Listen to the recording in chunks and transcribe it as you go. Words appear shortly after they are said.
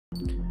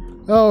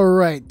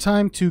Alright,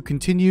 time to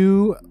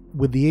continue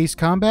with the Ace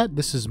Combat.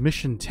 This is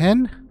Mission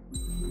 10.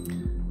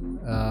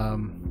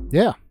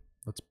 Yeah,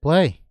 let's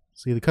play.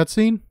 See the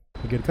cutscene?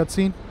 We get a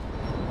cutscene?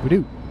 We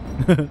do.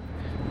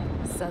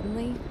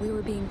 Suddenly, we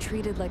were being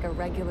treated like a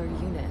regular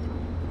unit.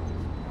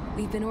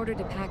 We've been ordered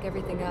to pack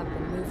everything up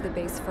and move the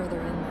base further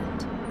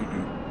inland.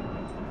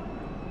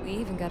 We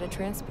even got a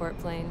transport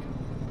plane.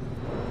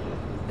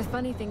 The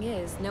funny thing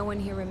is, no one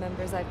here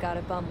remembers I've got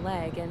a bum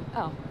leg and,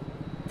 oh,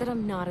 that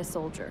I'm not a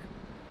soldier.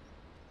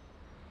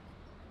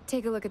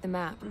 Take a look at the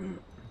map.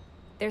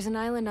 There's an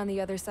island on the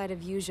other side of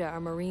Xusder our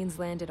Marines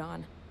landed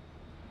on.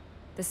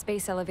 The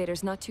space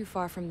elevator's not too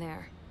far from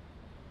there.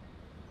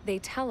 They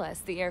tell us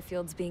the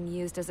airfield's being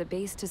used as a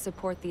base to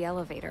support the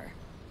elevator.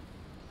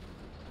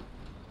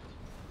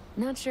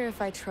 Not sure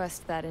if I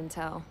trust that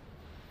intel.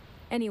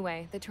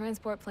 Anyway, the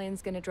transport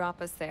plane's gonna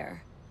drop us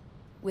there,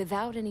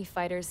 without any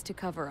fighters to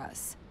cover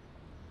us.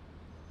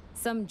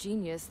 Some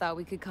genius thought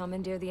we could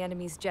commandeer the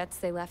enemy's jets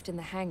they left in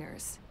the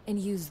hangars, and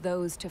use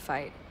those to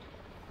fight.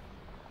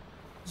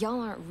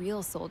 Y'all aren't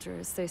real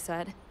soldiers, they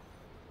said.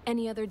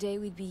 Any other day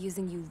we'd be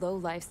using you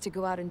lowlifes to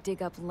go out and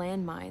dig up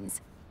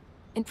landmines.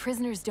 And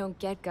prisoners don't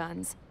get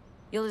guns.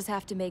 You'll just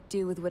have to make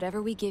do with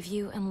whatever we give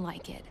you and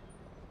like it.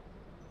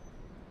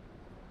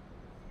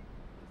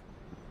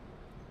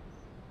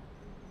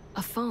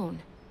 A phone.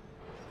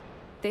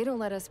 They don't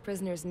let us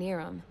prisoners near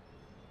them.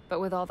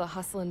 But with all the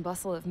hustle and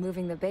bustle of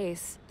moving the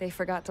base, they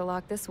forgot to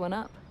lock this one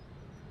up.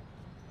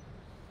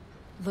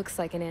 Looks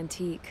like an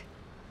antique.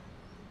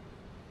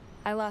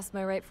 I lost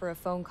my right for a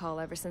phone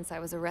call ever since I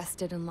was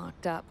arrested and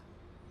locked up.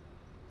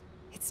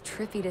 It's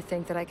trippy to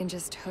think that I can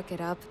just hook it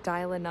up,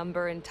 dial a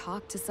number, and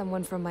talk to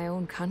someone from my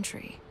own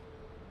country.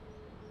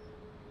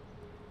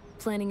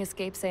 Planning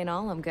escapes ain't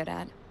all I'm good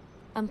at.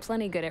 I'm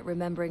plenty good at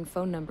remembering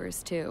phone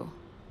numbers, too.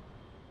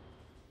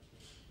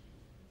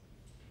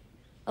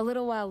 A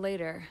little while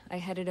later, I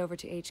headed over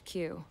to HQ.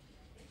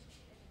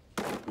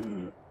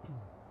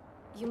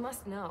 You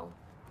must know.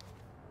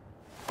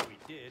 We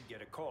did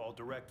get a call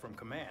direct from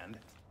command.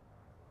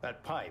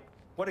 That pipe,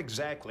 what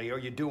exactly are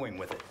you doing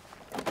with it?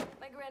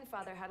 My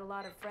grandfather had a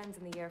lot of friends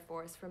in the Air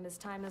Force from his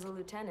time as a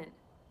lieutenant.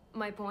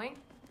 My point?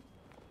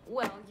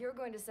 Well, you're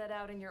going to set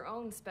out in your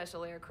own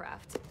special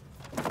aircraft.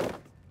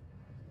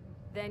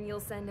 Then you'll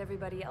send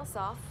everybody else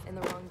off in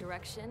the wrong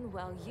direction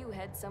while you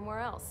head somewhere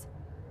else.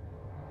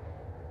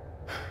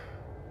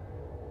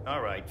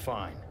 All right,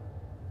 fine.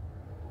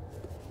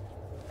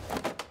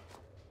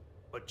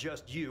 But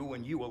just you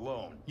and you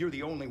alone. You're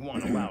the only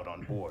one allowed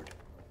on board.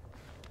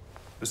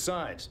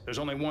 Besides, there's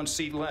only one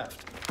seat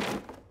left.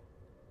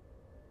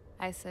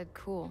 I said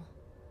cool.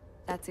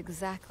 That's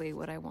exactly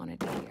what I wanted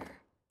to hear.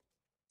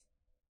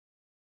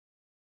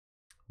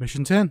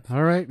 Mission 10.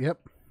 Alright, yep.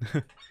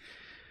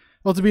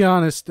 Well, to be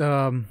honest,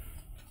 well,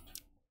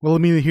 let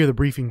me hear the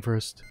briefing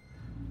first.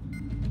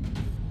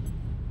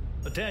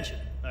 Attention.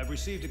 I've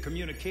received a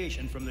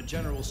communication from the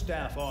General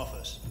Staff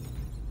Office.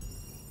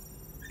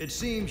 It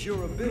seems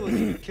your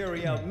ability to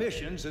carry out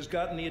missions has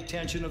gotten the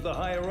attention of the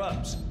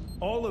higher-ups.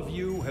 All of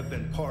you have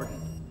been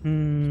pardoned.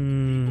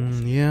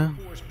 Yeah.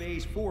 Force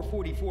Base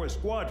 444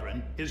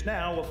 Squadron is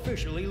now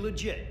officially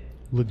legit.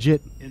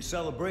 Legit. In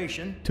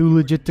celebration, Too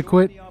legit to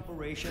quit? the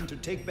operation to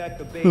take back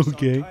the base on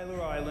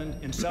Tyler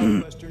Island in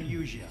southwestern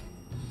Xusder.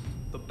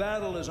 The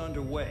battle is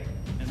underway,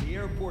 and the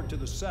airport to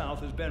the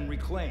south has been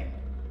reclaimed.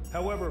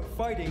 However,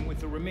 fighting with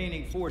the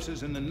remaining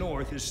forces in the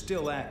north is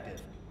still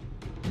active.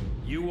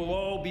 You will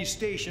all be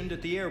stationed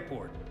at the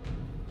airport.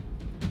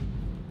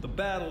 The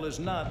battle is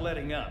not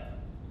letting up.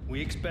 We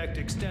expect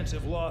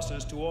extensive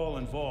losses to all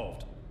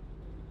involved.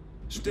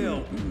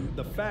 Still,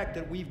 the fact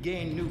that we've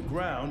gained new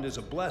ground is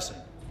a blessing.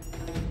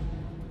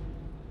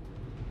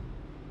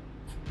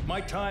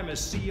 My time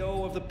as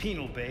CO of the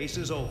penal base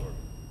is over.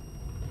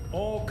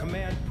 All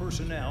command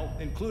personnel,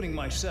 including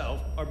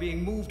myself, are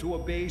being moved to a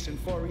base in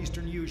far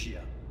eastern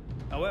Xusder.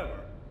 However,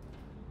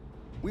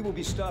 we will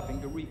be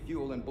stopping to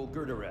refuel in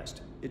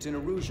Bulgurdarest. It's in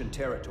Erusian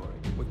territory,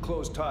 with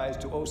close ties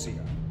to Osea.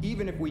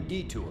 Even if we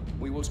detour,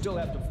 we will still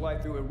have to fly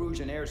through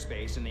Erusian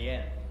airspace in the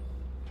end.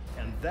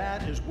 And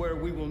that is where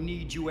we will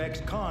need you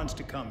ex-cons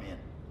to come in.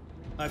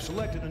 I've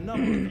selected a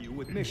number of you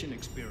with mission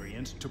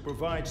experience to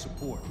provide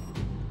support.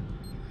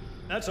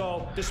 That's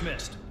all.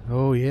 Dismissed.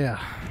 Oh, yeah.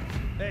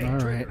 Hey, all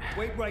Trigger, right.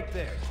 wait right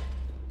there.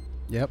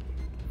 Yep.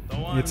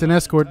 Though It's an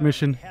escort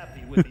mission.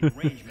 Happy with the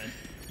arrangement,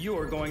 you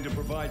are going to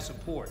provide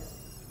support.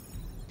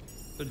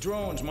 The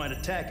drones might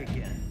attack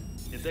again.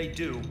 If they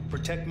do,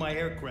 protect my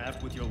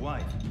aircraft with your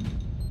life.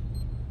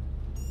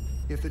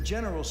 If the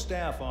General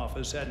Staff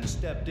Office hadn't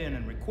stepped in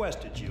and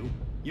requested you,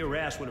 your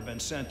ass would have been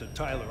sent to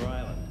Tyler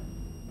Island.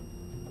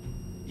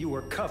 You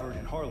were covered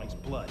in Harling's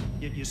blood,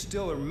 yet you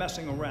still are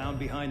messing around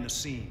behind the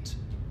scenes.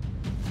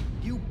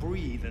 You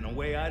breathe in a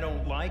way I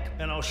don't like,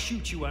 and I'll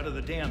shoot you out of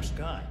the damn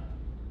sky.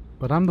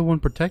 But I'm the one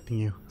protecting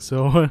you,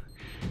 so...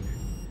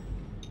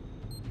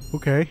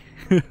 okay.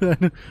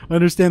 I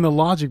understand the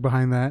logic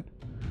behind that.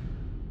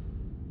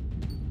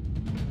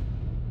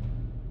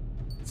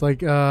 It's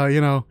like,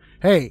 you know,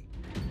 hey,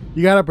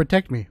 You gotta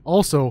protect me.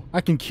 Also,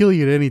 I can kill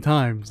you at any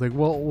time. It's like,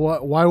 well,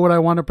 why would I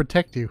want to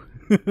protect you?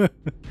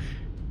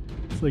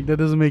 It's like, that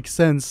doesn't make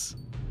sense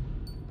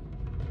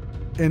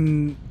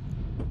in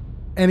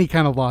any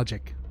kind of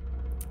logic.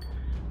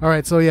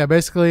 Alright, so yeah,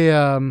 basically,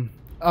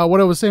 what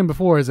I was saying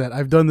before is that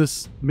I've done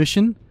this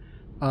mission,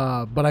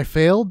 but I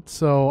failed,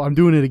 so I'm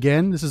doing it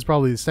again. This is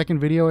probably the second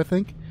video, I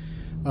think,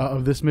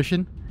 of this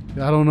mission.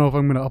 I don't know if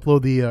I'm going to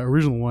upload the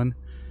original one,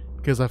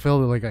 because I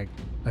failed it like,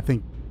 I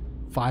think,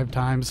 5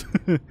 times.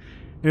 And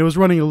it was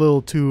running a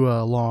little too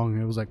long.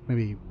 It was like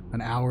maybe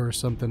an hour or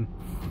something.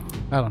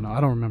 I don't know.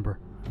 I don't remember.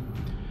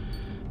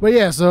 But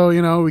yeah, so,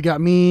 you know, we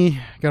got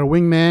me, got a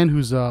wingman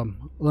who's,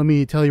 let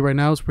me tell you right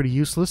now, is pretty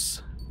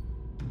useless.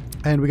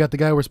 And we got the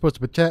guy we're supposed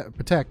to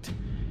protect.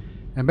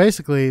 And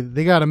basically,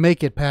 they got to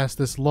make it past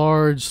this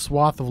large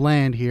swath of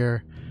land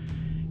here.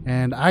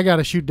 And I got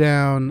to shoot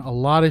down a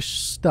lot of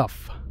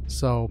stuff.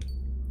 So,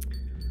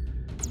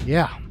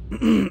 yeah.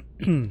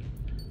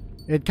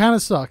 It kind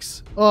of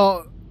sucks.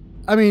 Well,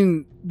 I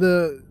mean,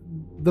 the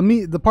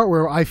part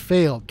where I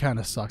failed kind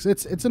of sucks.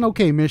 It's an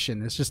okay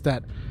mission. It's just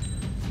that,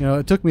 you know,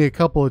 it took me a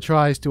couple of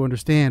tries to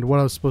understand what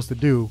I was supposed to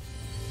do.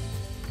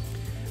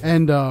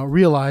 And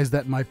realize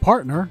that my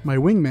partner, my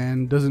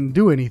wingman, doesn't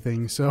do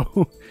anything.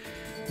 So,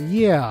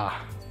 yeah.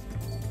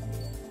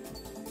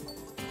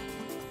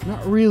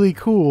 Not really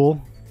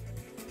cool.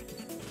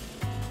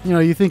 You know,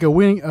 you think a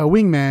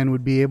wingman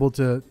would be able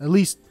to at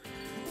least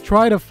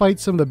try to fight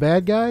some of the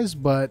bad guys,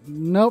 but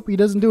nope, he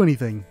doesn't do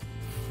anything.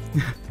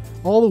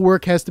 All the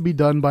work has to be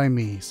done by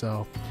me,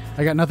 so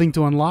I got nothing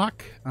to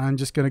unlock. I'm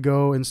just going to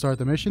go and start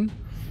the mission.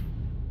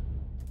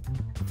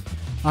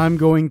 I'm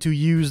going to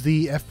use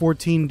the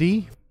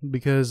F-14D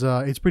because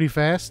it's pretty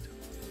fast.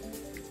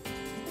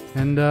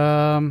 And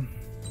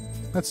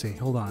let's see,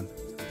 hold on.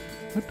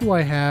 What do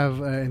I have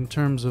in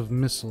terms of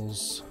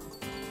missiles?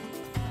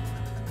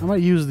 I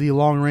might use the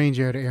long-range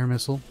air-to-air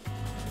missile.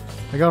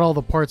 I got all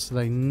the parts that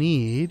I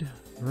need,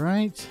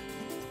 right?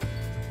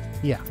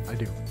 Yeah, I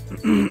do.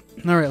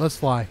 Alright, let's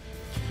fly.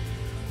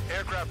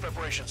 Aircraft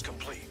preparations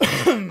complete.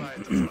 Right at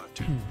the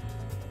front.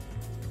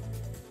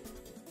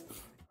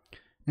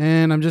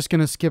 And I'm just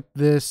going to skip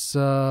this. It's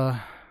going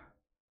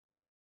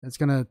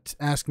to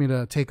ask me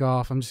to take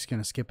off. I'm just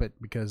going to skip it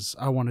because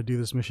I want to do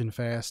this mission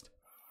fast.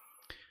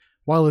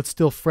 While it's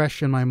still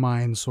fresh in my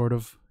mind, sort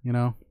of, you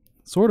know.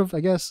 Sort of, I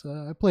guess.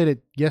 I played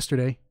it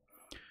yesterday.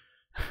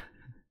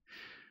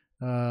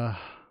 Or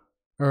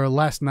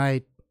last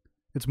night.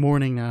 It's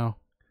morning now.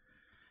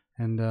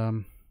 And,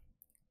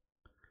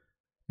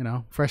 you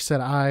know, fresh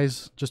set of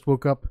eyes. Just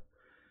woke up.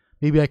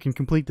 Maybe I can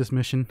complete this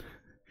mission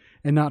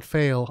and not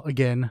fail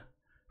again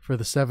for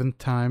the 7th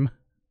time.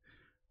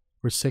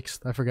 Or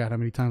 6th. I forgot how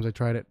many times I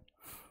tried it.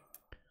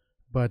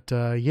 But,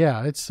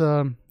 yeah, it's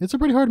a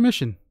pretty hard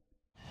mission.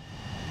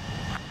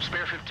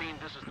 Spare 15,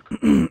 this is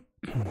the...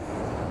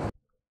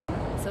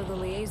 So the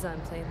liaison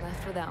plane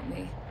left without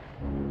me.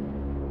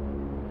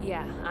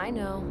 Yeah, I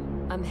know.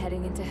 I'm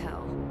heading into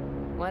hell.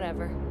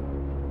 Whatever.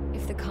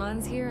 If the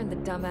Khan's here and the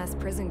dumbass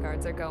prison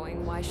guards are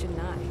going, why shouldn't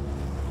I?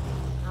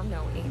 I'm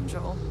no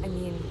angel. I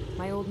mean,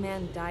 my old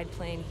man died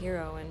playing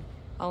hero, and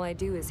all I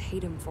do is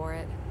hate him for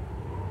it.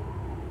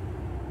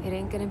 It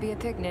ain't gonna be a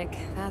picnic,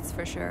 that's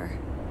for sure.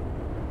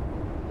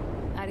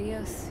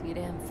 Adios, you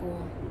damn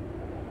fool.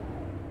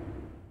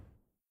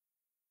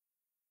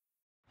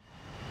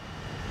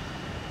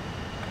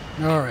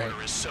 All right.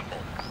 Order is simple.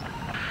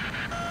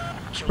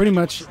 Pretty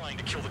much. Trying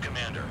to kill the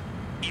commander,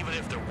 even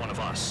if they're one of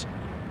us.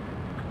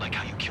 Like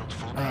how you killed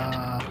Full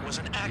Band. It was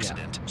an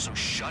accident, so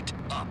shut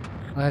up.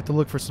 I have to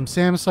look for some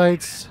SAM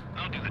sites.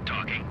 I'll do the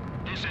talking.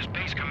 This is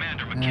Base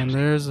Commander McKenzie. And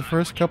there's the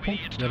first couple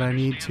that I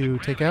need to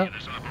take out.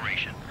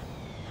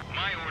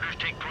 My orders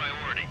take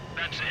priority.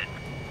 That's it.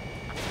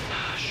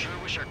 Sure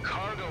wish our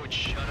cargo would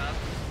shut up.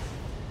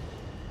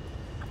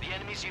 The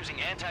enemy's using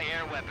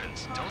anti-air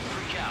weapons. Don't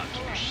freak out.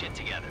 Keep your shit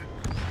together.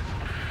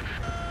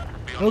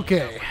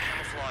 Okay.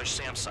 Camouflage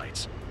SAM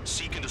sites.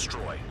 Seek and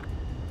destroy.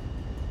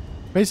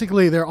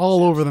 Basically, they're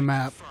all over the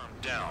map.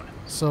 Down.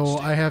 So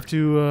I have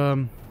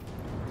to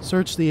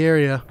search the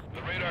area.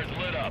 The radar's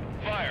lit up.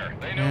 Fire.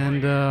 They know.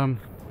 And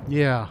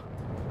yeah,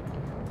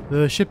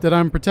 the ship that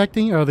I'm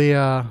protecting, or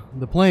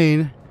the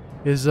plane,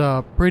 is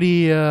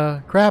pretty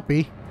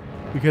crappy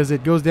because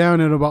it goes down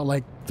in about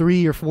like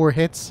 3 or 4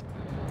 hits.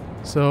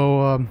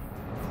 So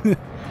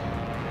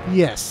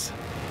yes,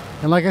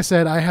 and like I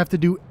said, I have to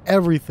do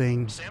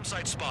everything. SAM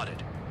site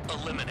spotted.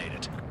 Eliminate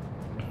it.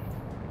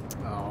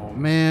 Oh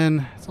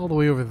man, it's all the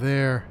way over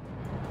there.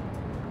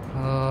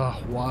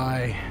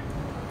 Why?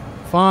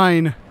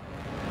 Fine.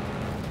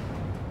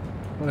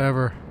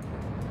 Whatever.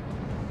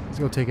 Let's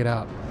go take it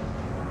out.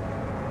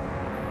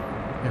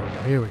 There we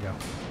go. Here we go.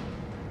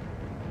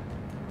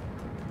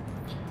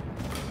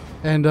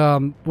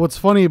 And what's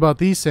funny about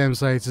these SAM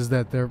sites is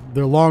that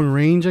they're long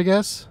range, I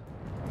guess.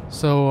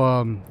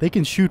 So they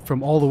can shoot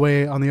from all the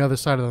way on the other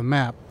side of the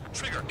map.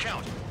 Trigger,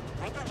 count.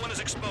 Roper 1 is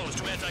exposed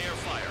to anti-air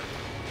fire.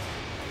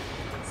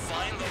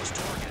 Find those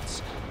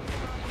targets.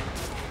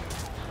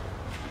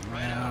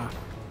 Yeah.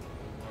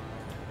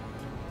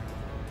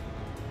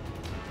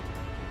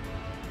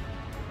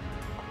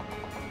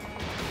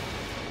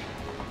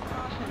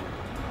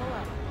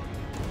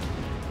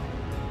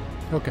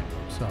 Okay,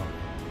 so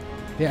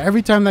yeah,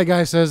 every time that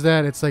guy says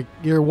that, it's like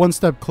you're one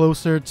step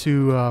closer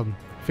to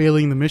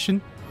failing the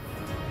mission,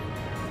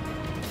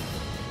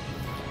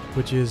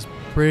 which is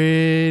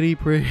pretty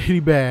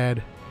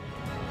bad.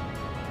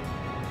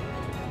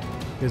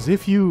 Because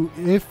if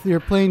your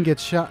plane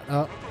gets shot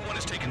up,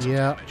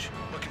 yeah,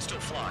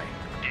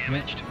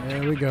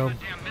 there we go.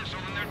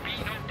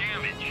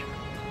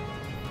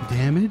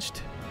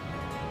 Damaged?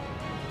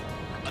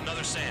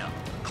 Another Sam.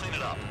 Clean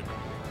it up.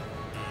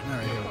 All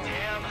right.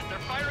 Damn, they're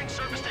firing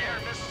surface-to-air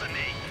missiles at me.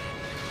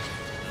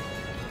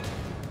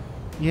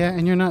 Yeah,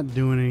 and you're not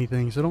doing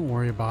anything, so don't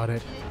worry about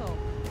it.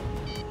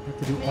 You have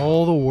to do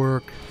all the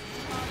work.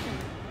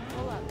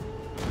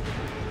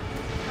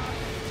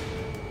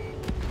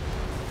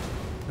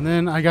 And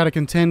then I gotta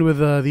contend with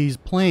these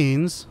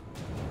planes.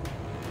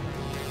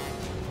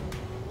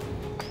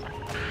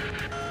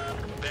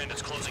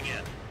 Bandits closing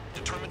in.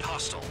 Determined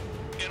hostile.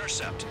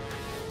 Intercept.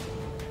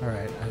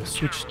 Alright, I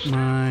switched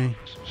my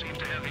Seems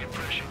to have the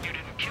impression you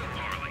didn't kill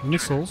Harley.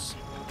 missiles.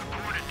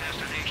 Report at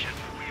destination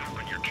when we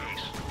open your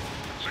case.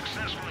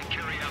 Successfully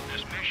carry out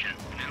this mission,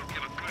 and it'll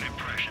give a good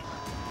impression.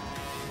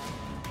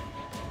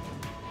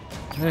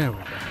 There we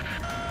go.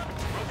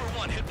 Rover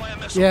 1 hit by a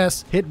missile.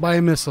 Yes, hit by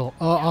a missile.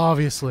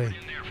 Obviously. In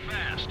there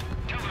fast.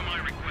 Tell them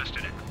I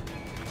requested it.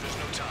 There's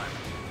no time.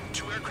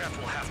 2 aircraft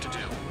will have to do.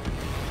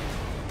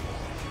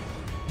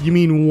 You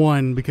mean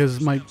one,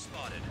 because my...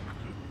 Spotted.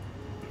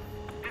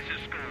 This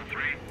is Skull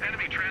 3.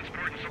 Enemy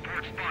transport and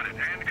support spotted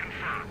and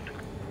confirmed.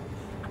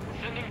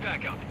 Sending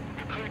backup.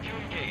 You're cleared to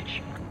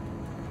engage.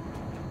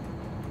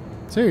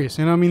 Serious,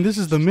 you know, I mean, this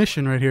is the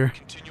mission right here.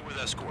 Continue with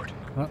escort.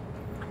 Oh,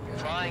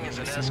 Flying as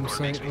an Same escort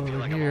makes site me feel over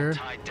like I'm here. all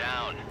tied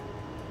down.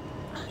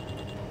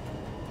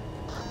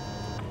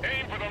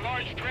 Aim for the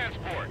large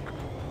transport.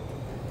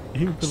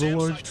 aim for the Sam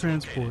large site's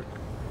transport.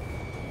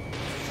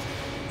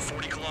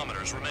 40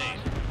 kilometers remain.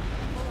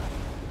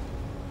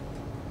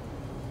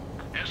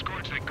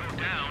 Escorts that go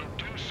down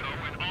do so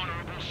in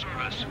honorable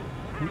service,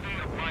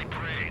 worthy of my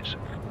praise.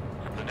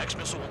 The next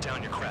missile will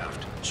down your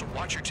craft, so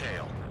watch your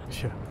tail.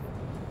 Sure.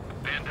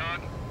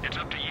 Bandog, it's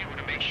up to you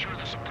to make sure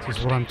the support This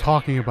is what I'm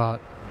talking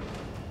about.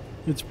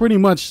 It's pretty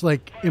much,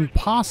 like,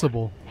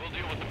 impossible. We'll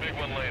deal with the big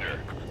one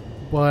later.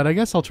 But I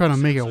guess I'll try to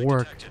make it Site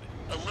work. detected.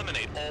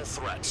 Eliminate all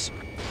threats.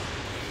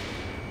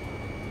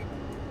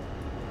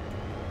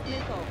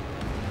 Missile.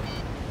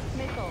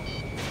 Missile.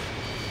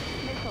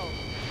 Missile.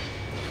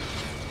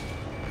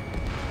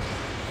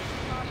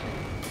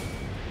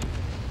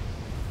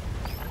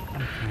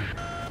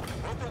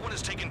 Rover 1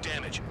 has taken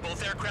damage.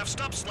 Both aircraft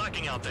stop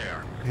slacking out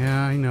there.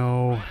 Yeah, I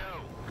know.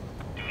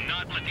 Do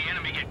not let the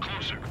enemy get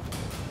closer.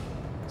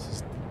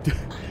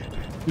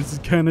 This is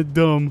kind of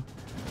dumb.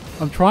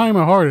 I'm trying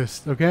my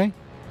hardest, okay?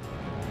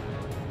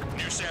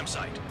 Near SAM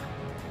site.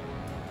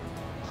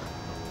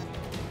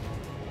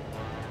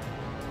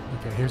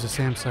 Okay, here's a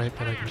SAM site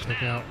that I can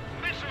take out.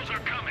 Missiles are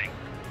coming.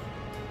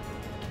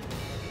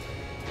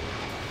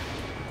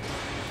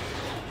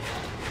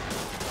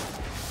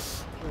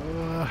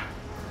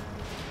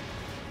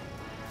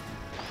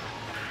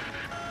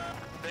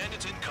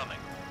 Bandits incoming.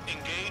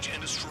 Engage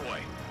and destroy.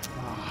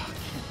 I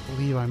can't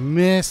believe I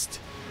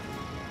missed.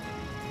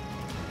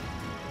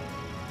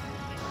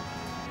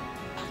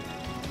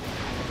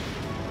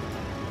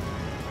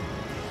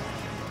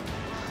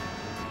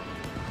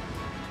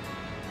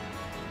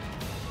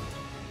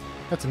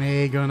 That's an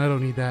AA gun. I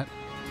don't need that.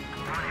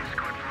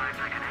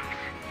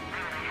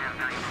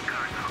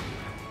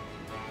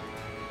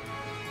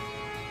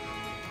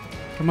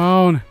 Come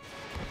on.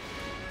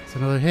 It's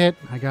another hit.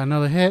 I got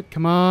another hit.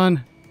 Come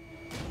on.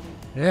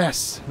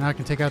 Yes. Now I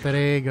can take out that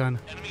AA gun.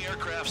 Enemy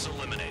aircrafts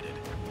eliminated.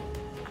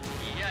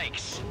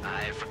 Yikes.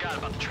 I forgot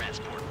about the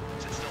transport.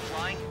 Is it still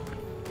flying?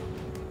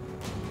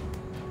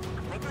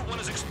 Rover 1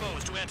 is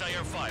exposed to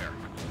anti-air fire.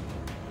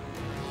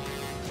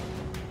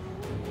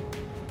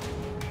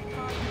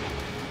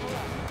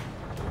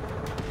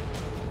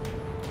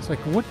 It's like,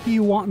 what do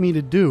you want me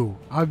to do?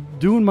 I'm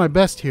doing my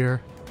best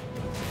here.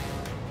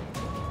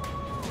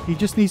 He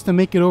just needs to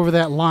make it over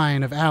that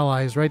line of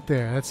allies right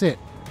there. That's it.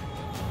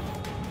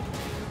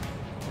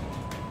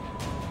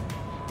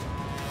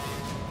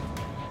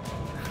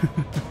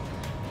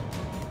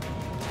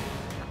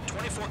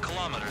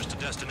 Kilometers to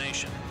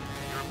destination.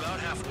 You're about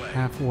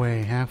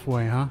halfway.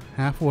 Halfway, huh?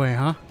 Halfway,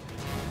 huh?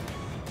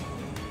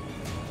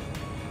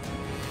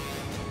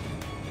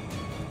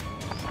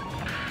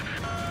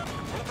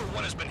 Rover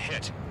 1 has been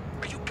hit.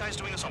 Are you guys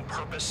doing this on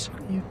purpose?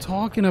 What are you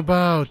talking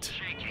about?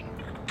 Shaking.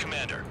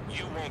 Commander,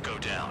 you won't go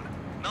down.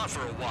 Not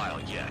for a while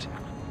yet.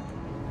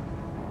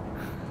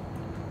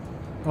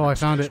 Oh, I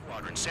found it.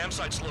 Squadron, SAM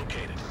site's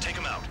located. Take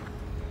him out.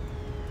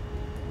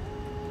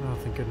 Oh,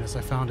 thank goodness,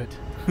 I found it.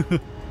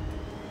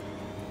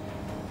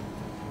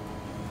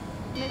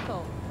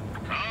 Missile.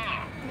 Oh,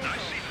 I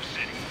see the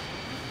city.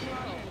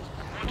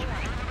 Once we're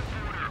over the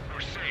border,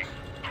 we're safe.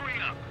 Hurry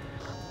up.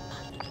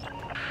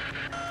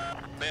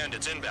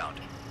 Bandits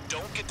inbound.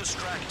 Don't get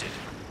distracted.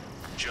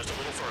 Just a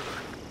little further.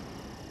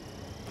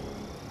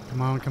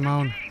 Come on, come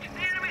on. The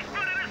enemy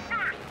spotted us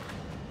first.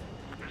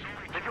 There's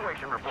only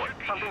Section report.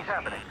 Something's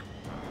happening.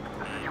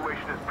 The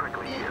situation is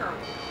prickly here.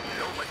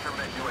 Don't let your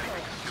men do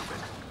anything stupid.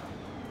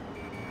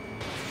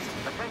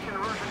 Attention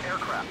Erusian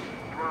aircraft.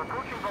 You are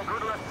approaching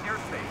Volgurda's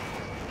airspace.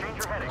 Change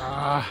your heading.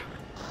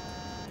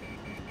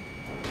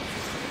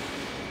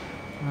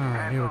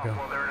 Alright, here we go.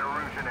 While they're in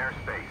Erusian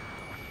airspace.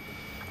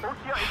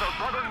 Osia is a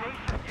brother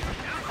nation.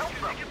 Help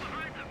them.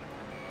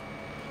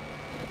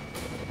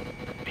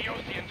 The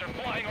Oceans are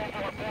flying over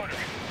our border.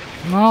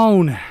 Come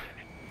on.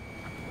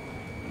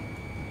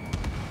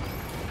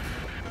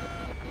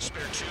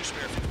 Spare 2,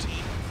 spare 15.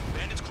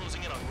 Bandits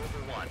closing in on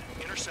Rover 1.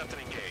 Intercept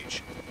and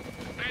engage.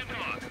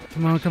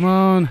 Come on, come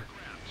on.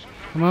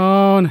 Come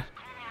on.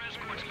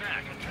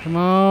 Come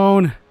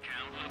on.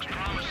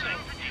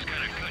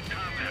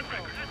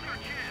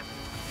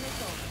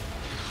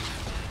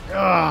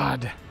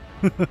 God.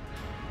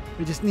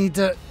 We just need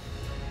to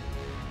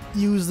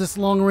use this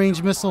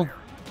long-range missile.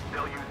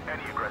 They'll use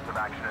any aggressive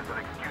action as an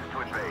excuse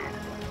to invade.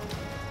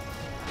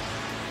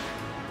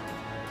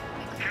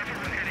 Careful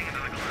when heading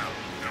into the clouds.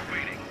 They're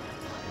waiting.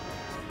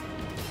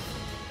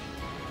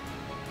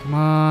 Come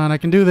on, I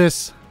can do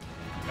this.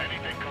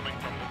 Anything coming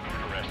from the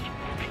Bucharest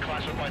will be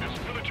classified as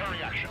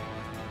military action.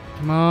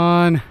 Come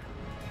on.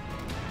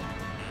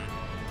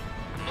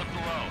 Look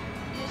below.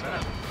 Is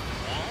that a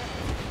wall?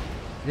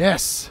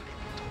 Yes.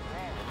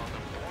 On the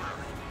border.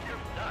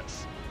 You're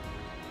nuts.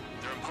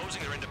 They're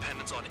imposing their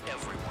independence on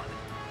everyone,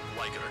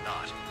 like it or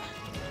not.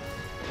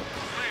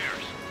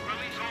 Flares.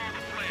 Release all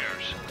the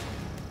flares.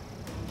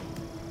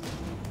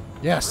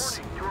 Yes.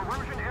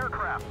 Warning to Erusian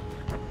aircraft.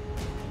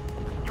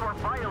 You are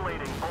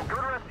violating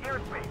Volgurda's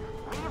airspace.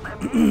 Leave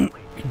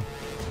immediately.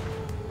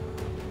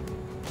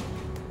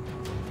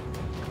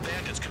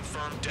 Bandits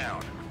confirmed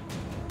down.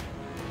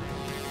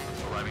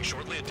 Arriving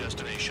shortly at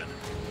destination.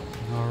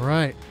 All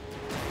right.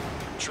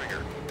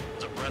 Trigger,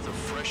 it's a breath of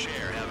fresh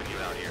air having you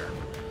out here.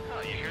 Oh,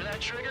 you hear that,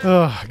 Trigger?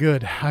 Oh,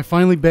 good. I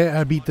finally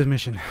beat the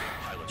mission.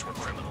 Pilots were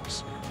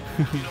criminals.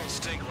 You don't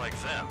stink like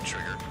them,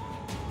 Trigger.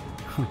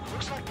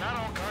 Looks like not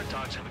all guard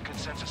dogs have a good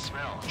sense of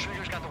smell.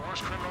 Trigger's got the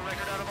worst criminal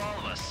record out of all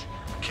of us.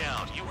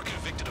 Count, you were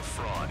convicted of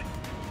fraud.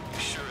 You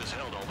sure as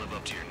hell don't live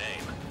up to your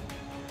name.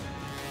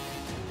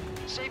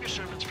 Save your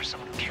sermons for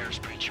someone who cares,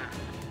 preacher.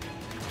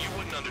 You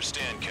wouldn't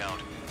understand,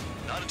 Count.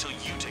 Not until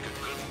you take a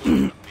good look in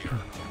the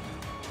mirror.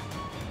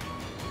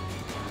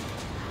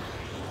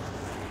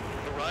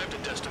 Arrived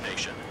at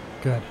destination.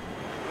 Good.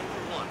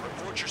 Rover 1,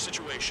 report your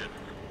situation.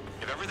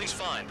 If everything's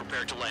fine,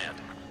 prepare to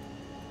land.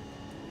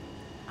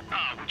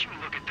 Ah, would you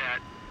look at that?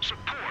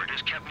 Support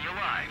has kept me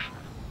alive.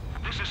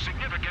 This is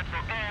significant for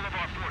all of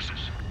our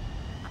forces.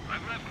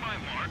 I've left my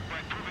mark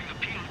by proving the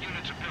penal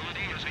unit's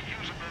ability as a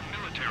usable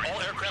military. All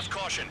aircraft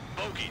caution.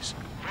 Bogies.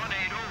 Run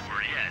ain't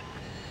over yet.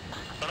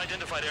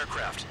 Unidentified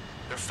aircraft.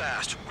 They're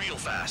fast. Real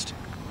fast.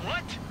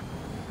 What?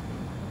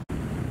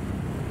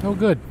 Oh,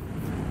 good.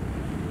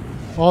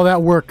 All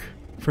that work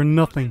for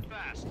nothing.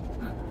 Fast.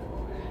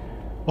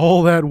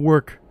 All that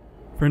work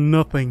for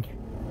nothing.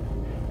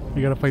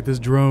 We gotta fight this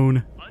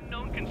drone.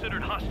 Unknown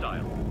considered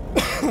hostile.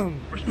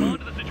 Respond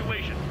to the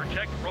situation.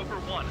 Protect Rover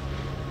 1.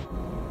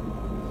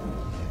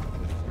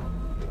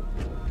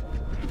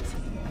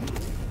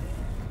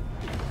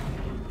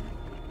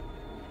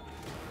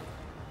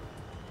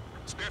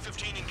 Spare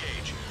 15,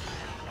 engage.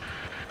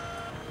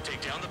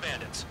 Take down the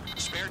bandits.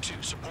 Spare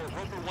 2, support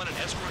Rover 1 and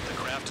escort the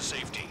craft to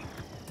safety.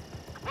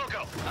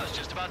 Wilco, I was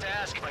just about to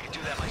ask if I could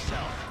do that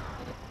myself.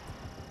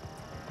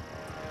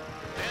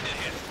 Bandit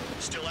hit.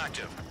 Still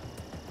active.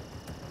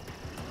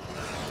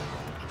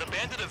 The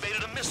bandit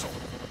evaded a missile.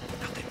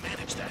 How'd they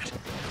manage that?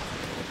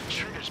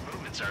 Trigger's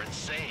movements are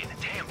insane.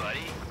 Damn, buddy.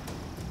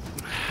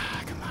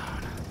 Come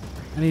on.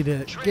 I need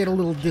to get a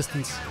little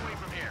distance. Get away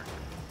from here.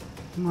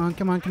 Come on,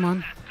 come on, come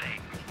on.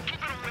 Thing.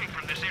 Keep it away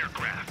from this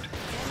aircraft.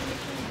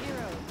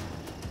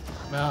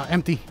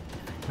 Empty.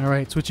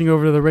 Alright, switching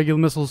over to the regular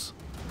missiles.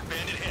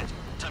 Bandit hit.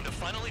 Time to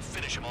finally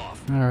finish him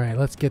off. Alright,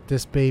 let's get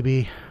this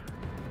baby.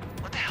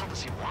 What the hell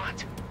does he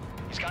want?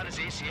 He's got his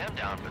ACM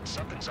down, but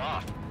something's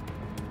off.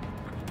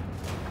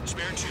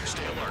 Spare 2,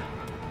 stay alert.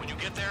 When you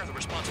get there, the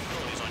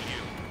responsibility's on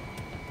you.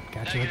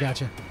 Gotcha, I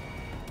gotcha.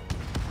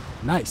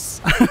 Nice.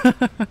 That's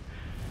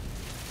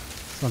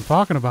what I'm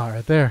talking about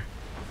right there.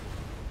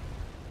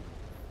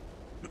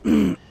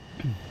 Bandit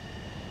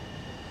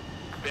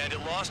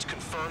lost,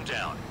 confirmed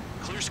down.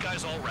 Clear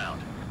skies all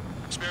round.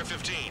 Spare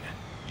 15.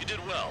 You did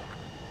well.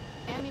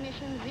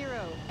 Ammunition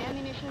 0.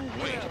 Ammunition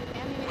 0. Wait, what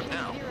Ammunition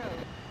now? 0.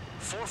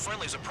 4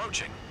 friendlies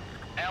approaching.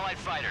 Allied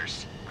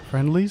fighters.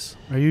 Friendlies?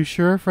 Are you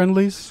sure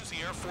friendlies? This is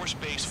the Air Force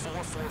Base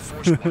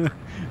 444 Squadron.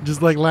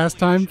 Just like last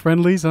time,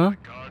 friendlies, huh?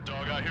 Guard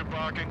dog out here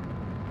barking.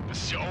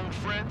 This is your old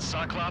friend,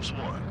 Cyclops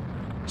 1.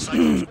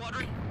 Cyclops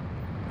Squadron?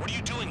 What are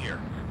you doing here?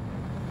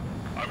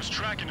 I was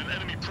tracking an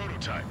enemy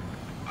prototype.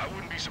 I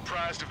wouldn't be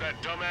surprised if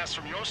that dumbass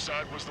from your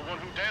side was the one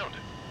who downed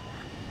it.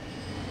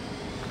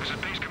 This is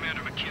Base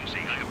Commander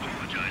McKinsey. I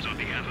apologize on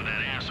behalf of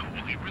that asshole.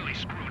 He really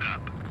screwed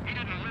up. He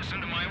didn't listen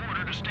to my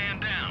order to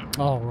stand down.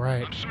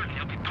 Alright. I'm certain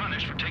he'll be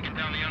punished for taking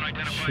down the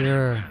unidentified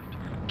Sure.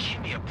 aircraft.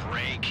 Give me a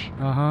break.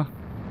 Uh-huh.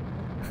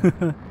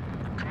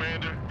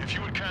 Commander, if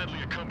you would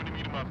kindly accompany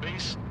me to my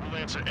base, we'll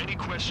answer any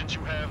questions you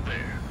have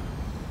there.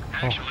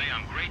 Actually,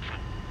 I'm grateful.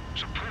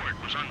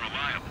 Support was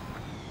unreliable.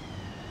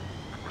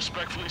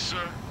 Respectfully,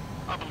 sir,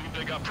 I believe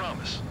they got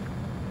promise.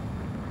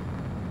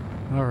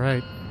 All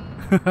right.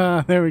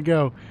 There we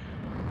go.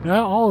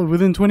 Yeah, all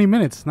within 20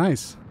 minutes.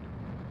 Nice.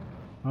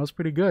 That was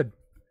pretty good.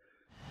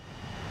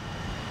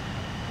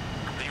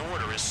 The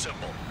order is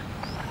simple.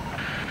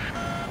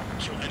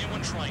 Kill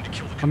anyone trying to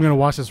kill the I'm going to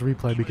watch this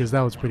replay because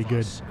that was pretty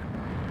good.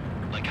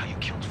 Like how you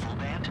killed Full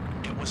Band?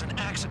 It was an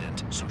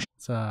accident,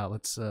 so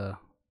Let's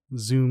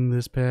zoom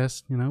this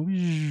past, you know.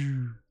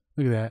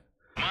 Look at that.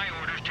 My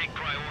orders take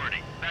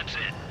priority. That's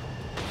it.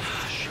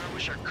 Sure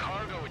wish our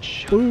cargo would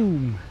show.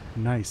 Boom.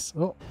 Nice.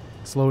 Oh,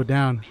 slow it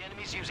down. The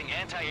enemy's using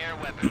anti-air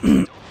weapons.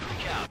 Don't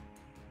freak out.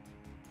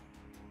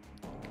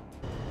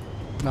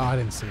 No, I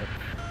didn't see it.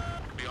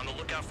 be on the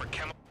lookout for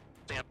chemical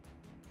down.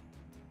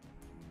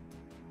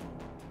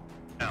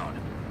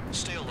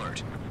 Stay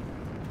alert.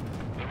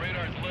 The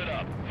radar's lit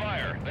up.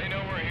 Fire. They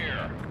know we're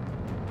here.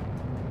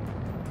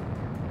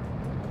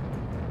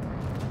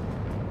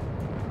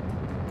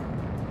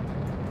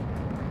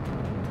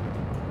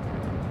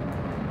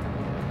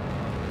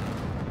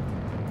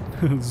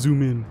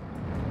 Zoom in.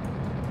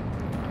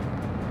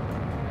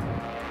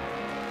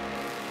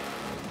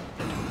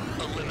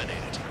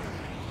 Eliminated.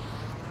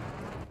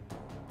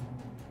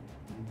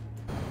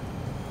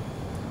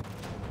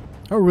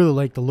 I really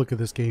like the look of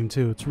this game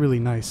too. It's really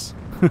nice.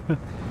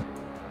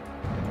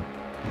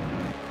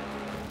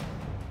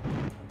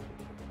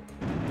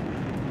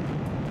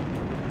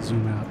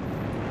 Zoom out.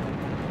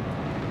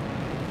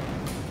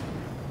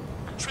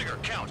 Trigger,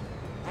 count.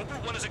 Roper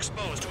 1 is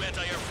exposed to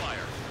anti-air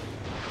fire.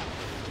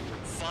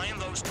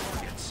 Find those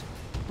targets.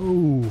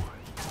 Ooh.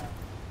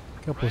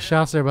 Couple of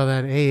shots there by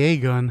that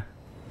AA gun.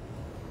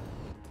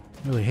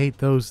 Really hate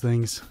those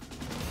things.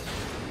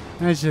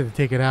 I just had to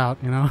take it out,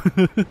 you know.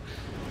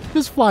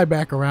 Just fly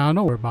back around.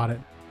 Don't worry about it.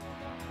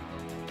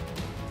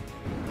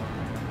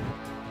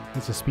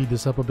 Let's just speed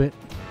this up a bit.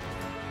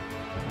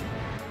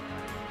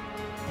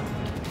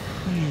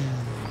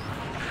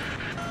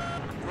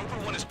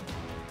 Roper 1 is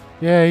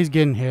Yeah, he's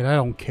getting hit. I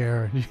don't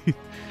care.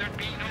 There'd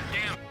be no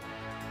damn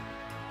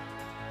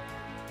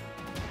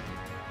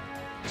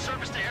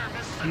Surface-to-air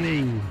missiles.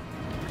 Ooh.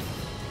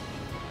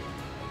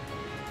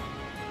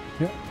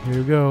 Yep, here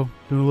we go.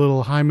 Doing a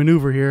little high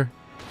maneuver here.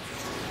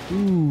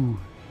 Ooh.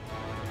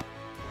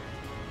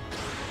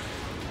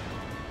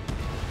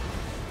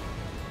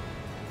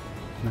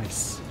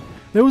 Nice.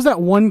 There was that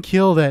one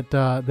kill that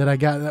that I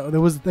got. There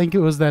was, I think it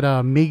was that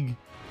MiG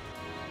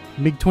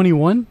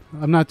 21.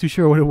 I'm not too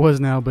sure what it was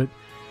now, but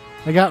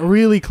I got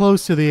really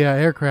close to the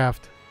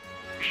aircraft.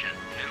 shit.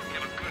 It'll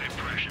give a good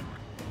impression.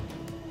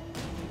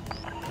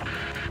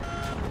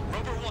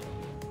 Roper 1.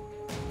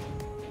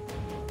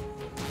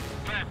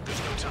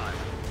 There's no time.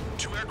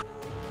 2 aircraft.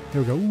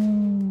 Here we go.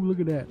 Ooh, look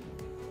at that.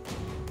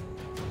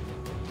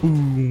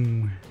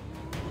 Boom.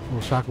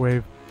 Little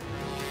shockwave.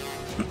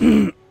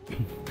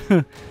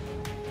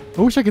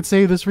 I wish I could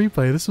save this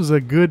replay. This was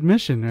a good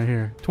mission right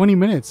here. 20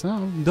 minutes. Oh,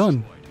 I'm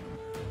done.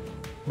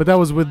 But that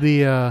was with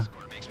the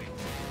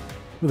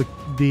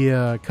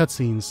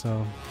cutscenes,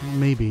 so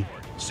maybe.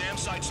 SAM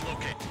sites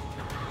located.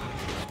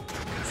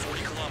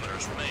 40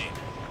 kilometers remain.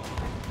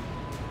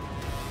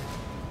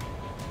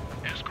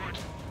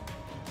 Escorts.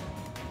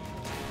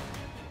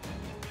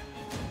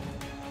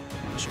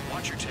 So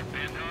watch your tip.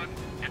 Band Dog,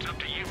 it's up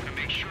to you to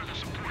make sure the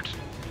support's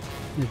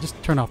Yeah,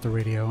 just turn off the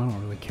radio. I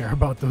don't really care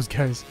about those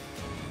guys.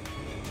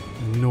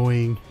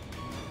 Annoying.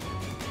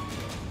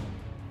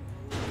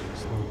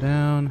 Slow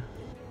down.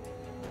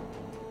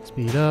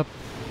 Speed up.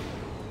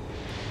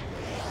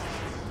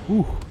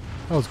 Ooh,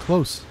 that was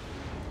close.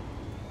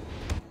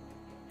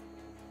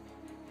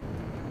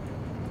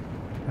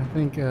 I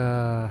think, is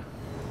there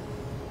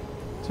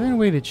any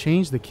way to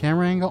change the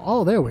camera angle?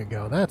 Oh, there we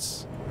go.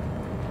 That's...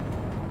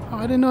 Oh,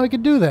 I didn't know I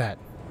could do that.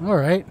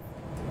 Alright.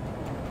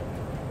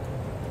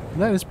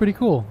 That is pretty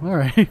cool.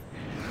 Alright. I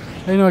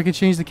didn't know I could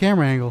change the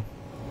camera angle.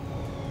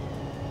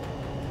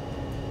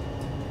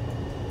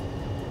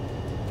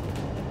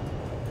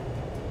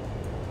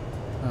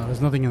 Oh,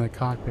 there's nothing in the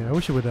cockpit. I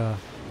wish it would,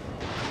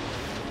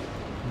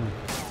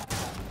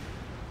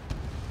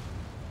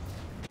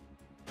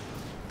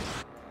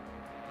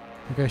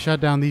 Okay, I shot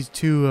down these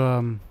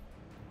two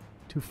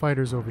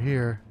fighters over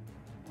here.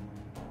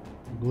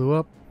 Blew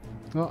up.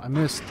 Oh, I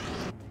missed.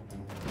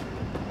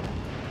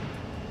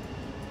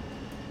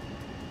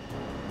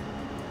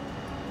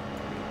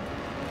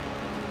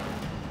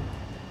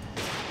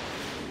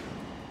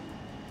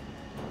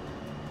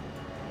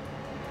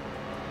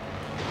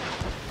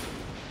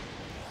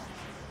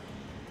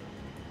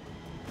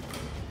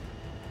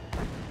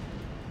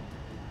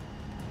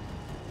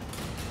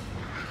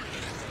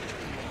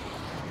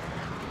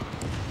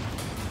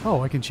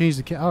 Oh, I can change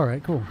the All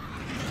right, cool.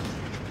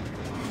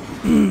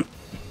 Too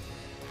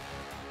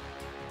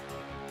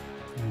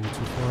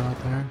far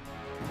out there.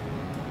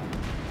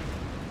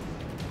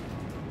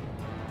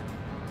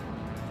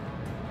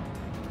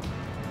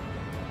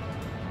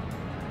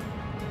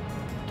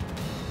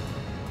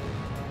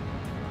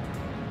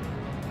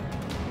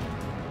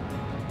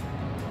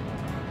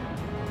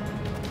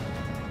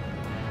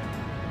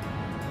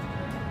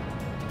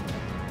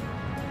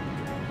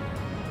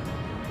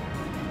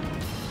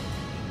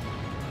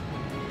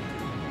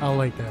 I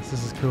like this.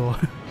 This is cool.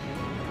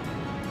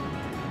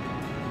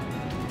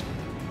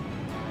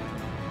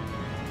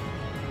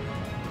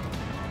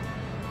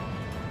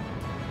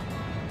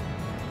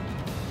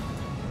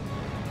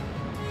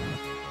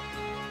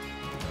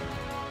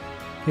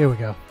 Here we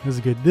go. This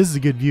is good. This is a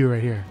good view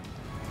right here.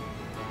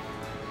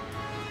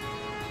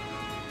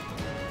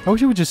 I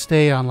wish it would just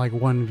stay on like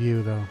one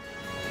view though.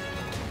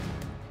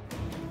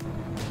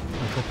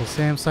 A couple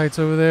SAM sites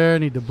over there.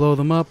 Need to blow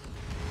them up.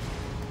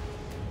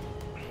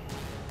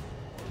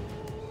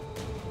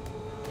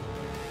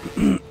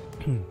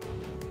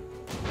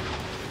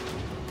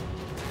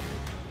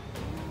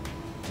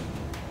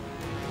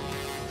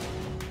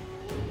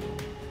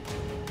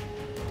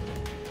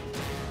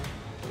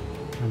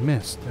 I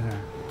missed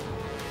there.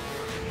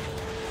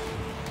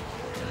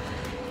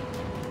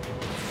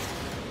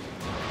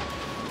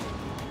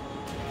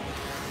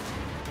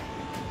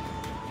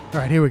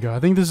 Alright, here we go. I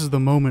think this is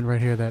the moment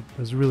right here that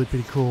was really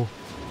pretty cool.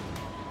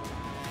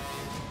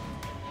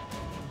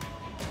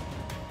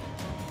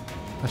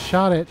 I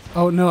shot it.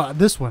 Oh no,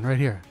 this one right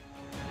here.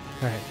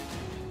 Alright.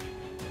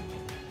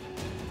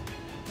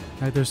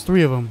 Alright, there's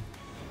 3 of them.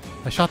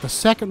 I shot the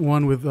second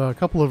one with a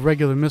couple of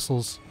regular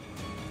missiles.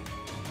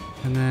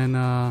 And then,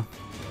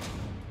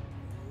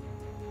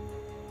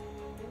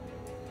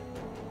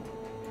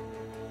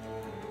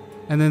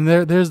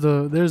 there's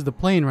the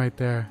plane right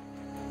there.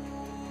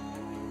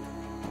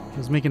 It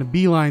was making a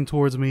beeline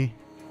towards me.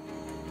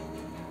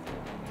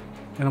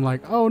 And I'm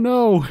like, oh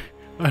no!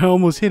 I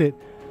almost hit it.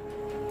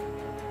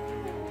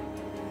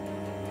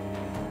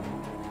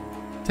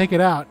 Take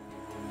it out.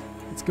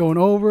 It's going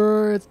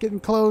over. It's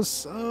getting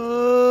close.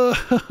 Oh,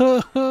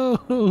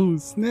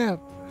 snap.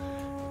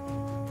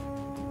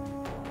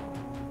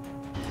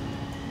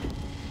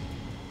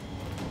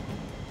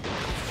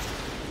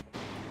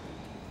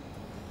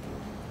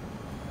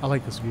 I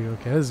like this view.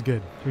 Okay, this is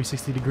good.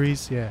 360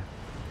 degrees, yeah.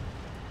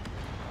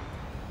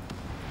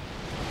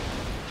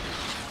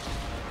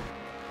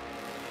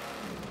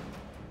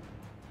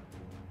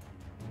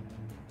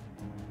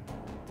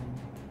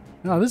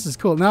 No, this is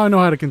cool. Now I know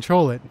how to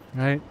control it,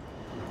 right?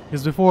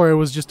 Because before it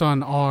was just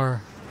on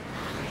R,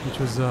 which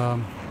was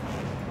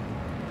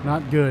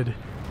not good,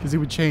 because it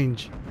would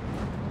change.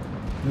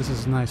 This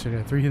is nice right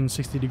here.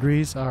 360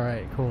 degrees. All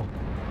right, cool.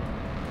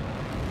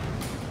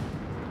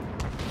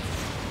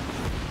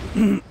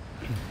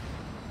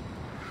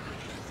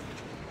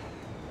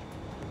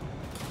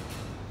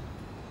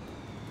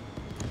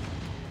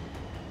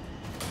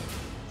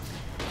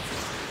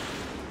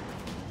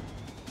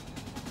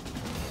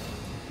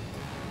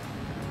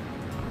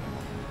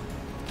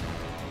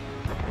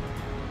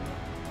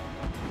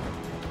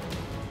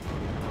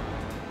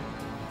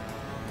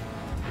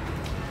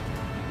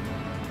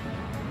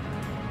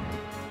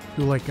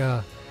 Do like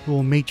a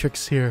little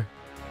matrix here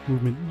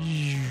movement.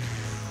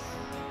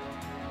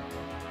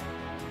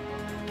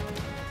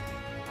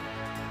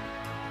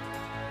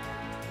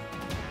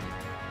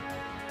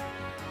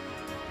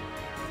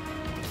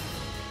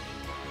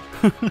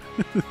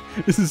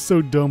 This is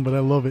so dumb, but I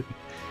love it.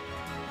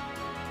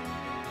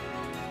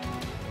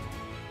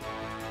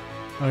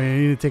 Oh yeah,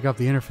 you need to take off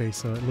the interface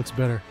so it looks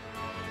better.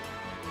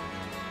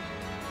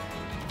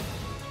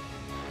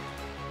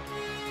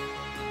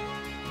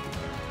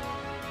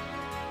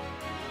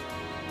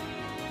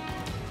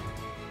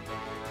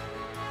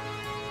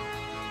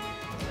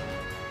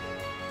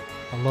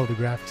 I love the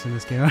graphics in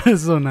this game.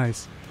 It's so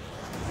nice.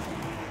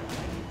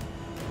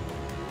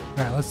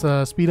 Alright,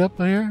 let's speed up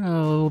here a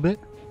little bit.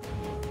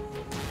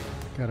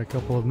 Got a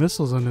couple of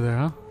missiles under there,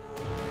 huh?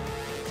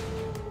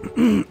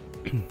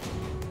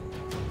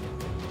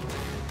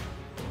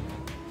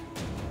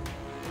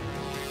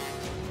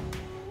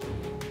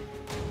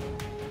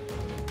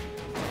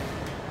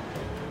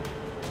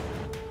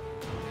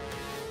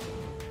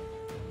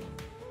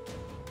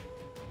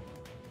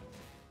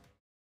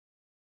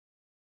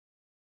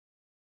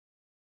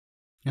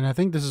 And I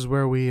think this is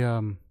where we,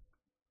 oh,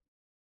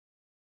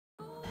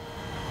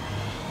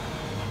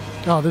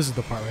 this is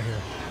the part right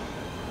here.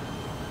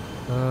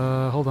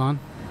 Hold on.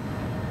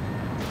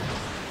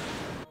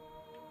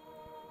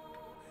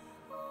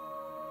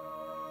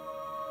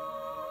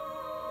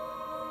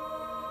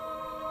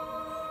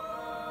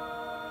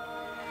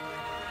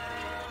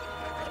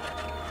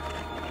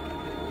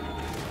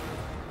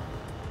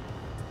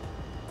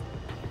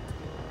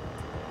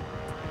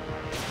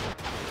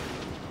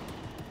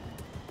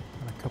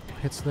 Couple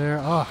hits there.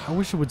 Oh, I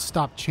wish it would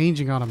stop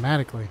changing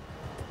automatically.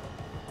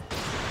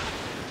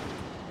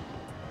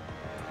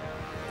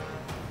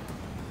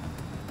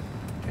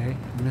 Okay,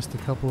 missed a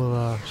couple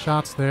of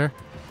shots there.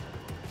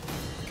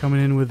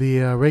 Coming in with the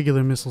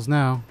regular missiles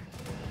now.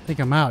 I think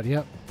I'm out.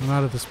 Yep, I'm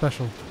out of the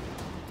special.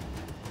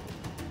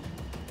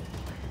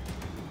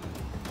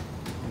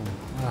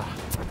 Ah,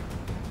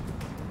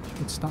 it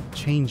would stop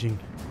changing.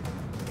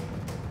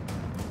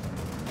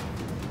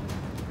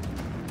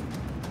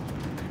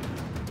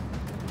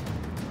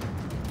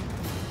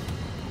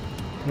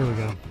 Here we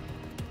go.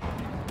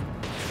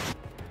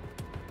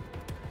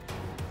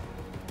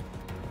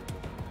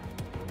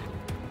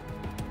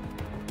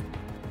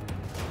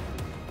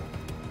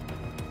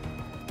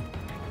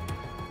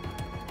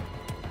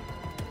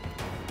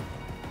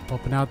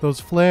 Popping out those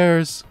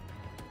flares.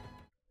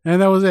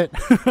 And that was it.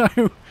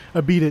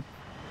 I beat it.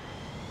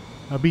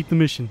 I beat the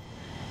mission.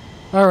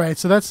 Alright,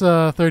 so that's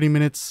 30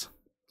 minutes.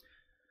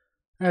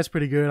 That's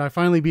pretty good. I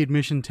finally beat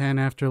mission 10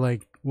 after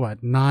like,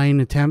 what,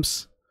 9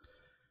 attempts?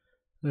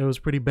 It was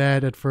pretty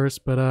bad at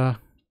first, but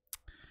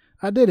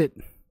I did it.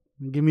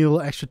 Give me a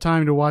little extra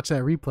time to watch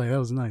that replay. That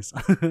was nice.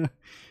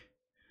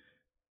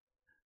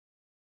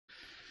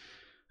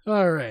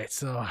 Alright,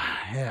 so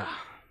yeah.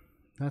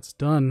 That's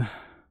done.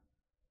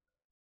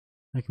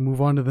 I can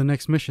move on to the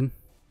next mission.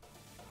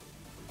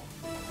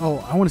 Oh,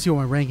 I want to see what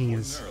my ranking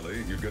is.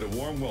 Ordinarily, you'd get a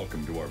warm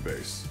welcome to our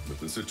base, but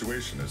the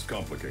situation is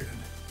complicated.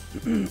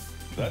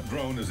 That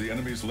drone is the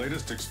enemy's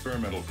latest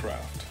experimental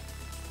craft.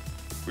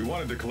 We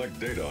wanted to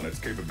collect data on its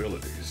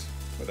capabilities,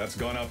 but that's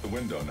gone out the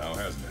window now,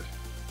 hasn't it?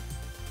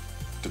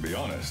 To be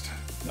honest,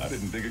 I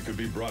didn't think it could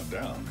be brought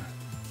down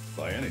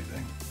by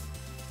anything.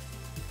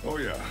 Oh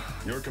yeah,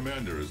 your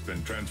commander has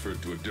been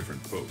transferred to a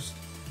different post.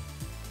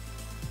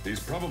 He's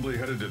probably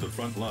headed to the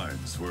front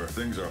lines, where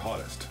things are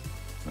hottest.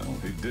 Well,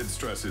 he did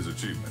stress his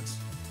achievements.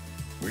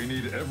 We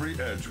need every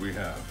edge we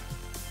have.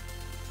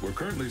 We're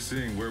currently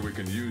seeing where we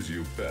can use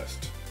you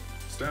best.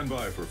 Stand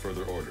by for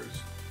further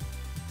orders.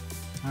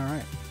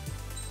 Alright.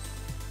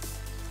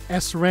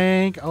 S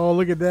rank. Oh,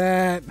 look at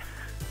that.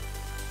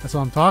 That's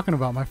what I'm talking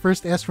about. My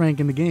first S rank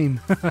in the game.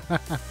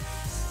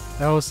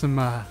 That was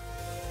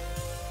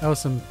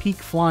some peak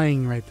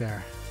flying right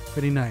there.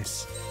 Pretty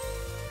nice.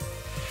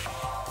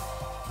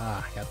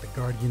 Ah, got the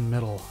Guardian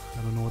medal.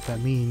 I don't know what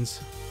that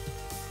means.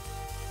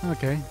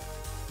 Okay.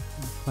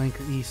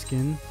 Flanker E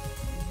skin.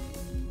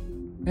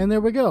 And there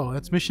we go.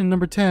 That's mission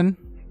number 10.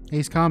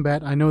 Ace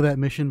Combat. I know that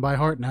mission by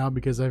heart now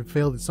because I've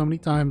failed it so many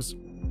times.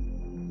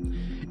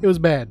 It was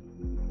bad.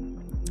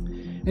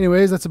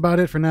 Anyways, that's about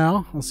it for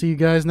now. I'll see you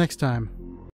guys next time.